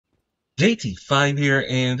JT5 here,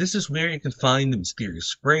 and this is where you can find the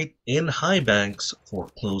mysterious crate in Highbanks for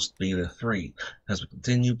closed beta 3. As we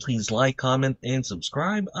continue, please like, comment, and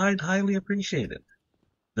subscribe. I'd highly appreciate it.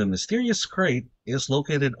 The mysterious crate is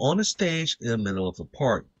located on a stage in the middle of a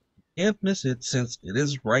park. You can't miss it since it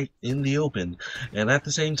is right in the open, and at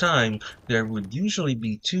the same time, there would usually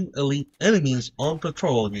be two elite enemies on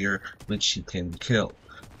patrol here which you can kill.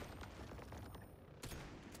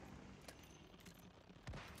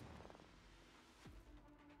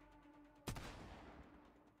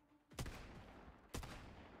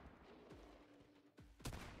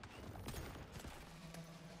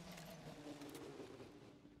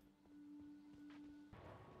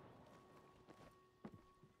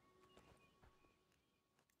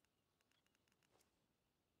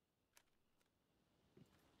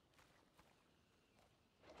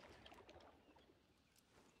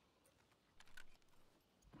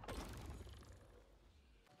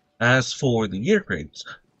 As for the gear crates,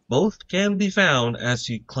 both can be found as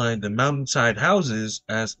you climb the mountainside houses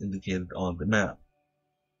as indicated on the map.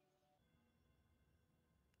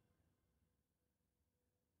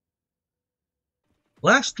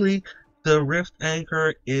 Lastly, the rift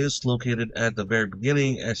anchor is located at the very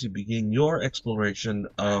beginning as you begin your exploration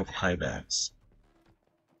of Highbanks.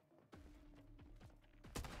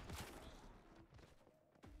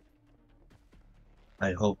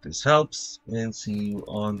 I hope this helps and see you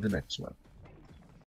on the next one.